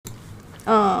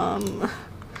Oh,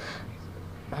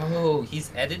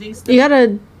 he's editing stuff? You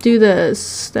gotta do the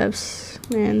steps,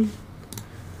 man.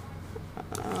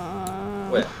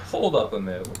 Wait, hold up a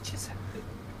minute. What just happened?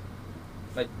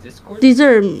 My Discord? These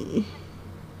are...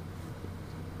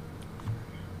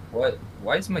 What?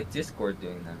 Why is my Discord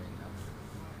doing that right now?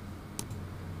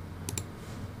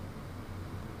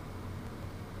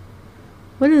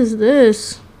 What is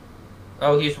this?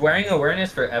 Oh, he's wearing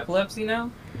awareness for epilepsy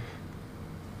now?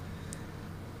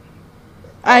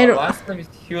 I don't... Last time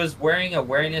he was wearing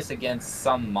awareness against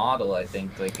some model, I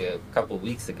think, like a couple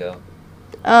weeks ago.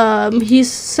 He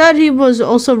said he was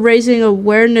also raising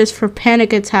awareness for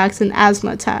panic attacks and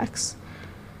asthma attacks.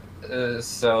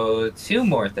 So 2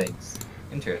 more things.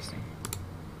 Interesting.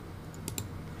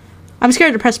 I'm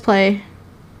scared to press play.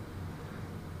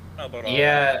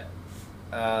 Yeah.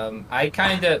 I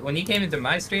kind of, when he came into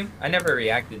my stream, I never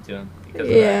reacted to him because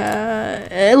of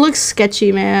that. It looks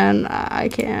sketchy, man. I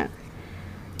can't.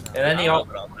 And then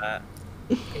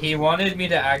he wanted me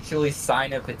to actually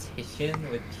sign a petition,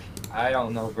 which I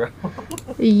don't know, bro.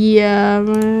 Yeah,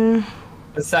 man.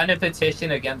 Sign a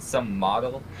petition against some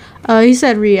model. He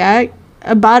said react.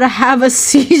 About to have a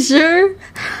seizure?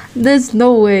 There's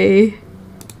no way.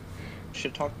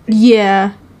 Should talk.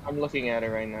 Yeah. I'm looking at it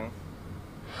right now.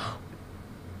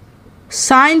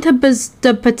 Sign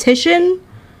the petition?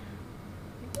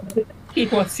 He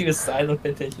wants you to sign the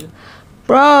petition.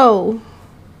 Bro.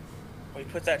 Oh, he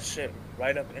put that shit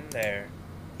right up in there.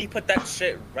 He put that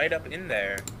shit right up in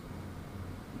there.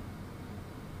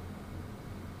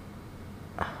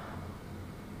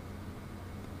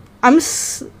 I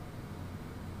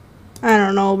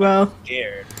don't know, bro. I'm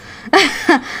scared.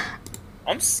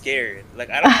 I'm scared. Like,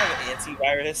 I don't have an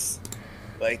antivirus,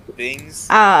 like, things.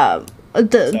 I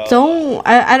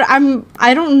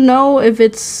don't know if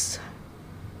it's...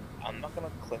 I'm not gonna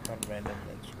click on random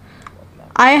links.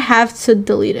 I have to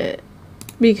delete it.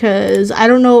 Because I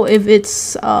don't know if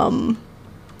it's, a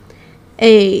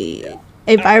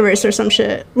virus or some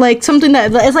shit. Like, something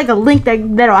that... It's like a link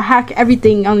that'll hack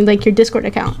everything on, like, your Discord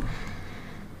account.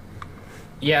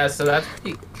 Yeah, so that's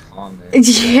pretty common.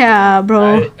 Yeah,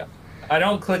 bro. I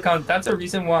don't click on. That's a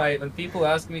reason why when people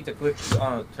ask me to click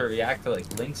to react to like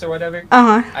links or whatever,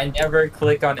 I never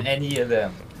click on any of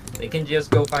them. They can just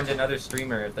go find another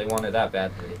streamer if they want it that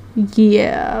badly.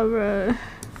 Yeah, bro.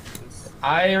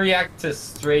 I react to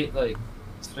straight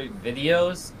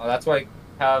videos. Oh, that's why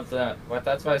I have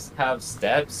that's why I have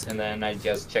steps, and then I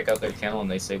just check out their channel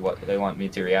and they say what they want me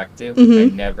to react to. I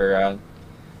never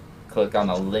click on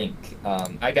a link.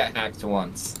 I got hacked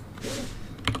once.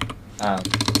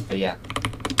 But yeah.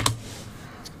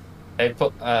 I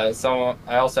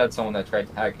also had someone that tried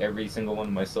to hack every single one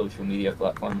of my social media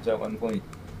platforms at one point.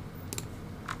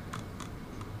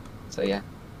 So yeah.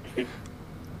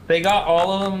 They got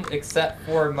all of them except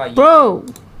for my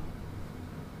YouTube.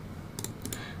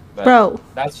 Bro.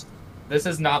 This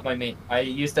is not my main. I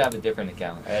used to have a different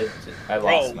account. I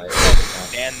lost my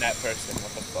account. Ban that person.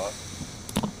 What the fuck?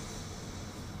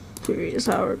 Serious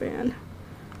hour ban.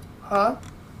 Huh?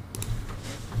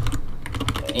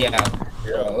 Yeah,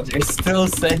 bro, they're still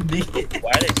sending.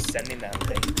 Why are they sending that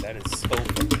link? That is so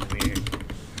fucking weird.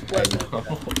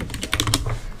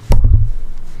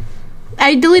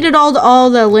 I deleted all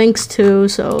the links too,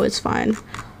 so it's fine.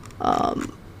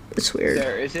 It's weird.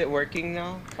 Sir, is it working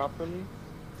now properly?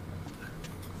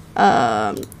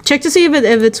 Check to see if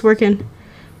it's working.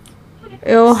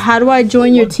 Oh, how do I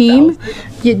join your team?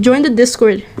 Yeah, join the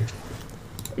Discord.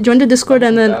 Join the Discord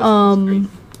and then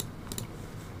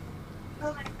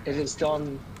Is it still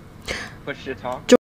on push to talk?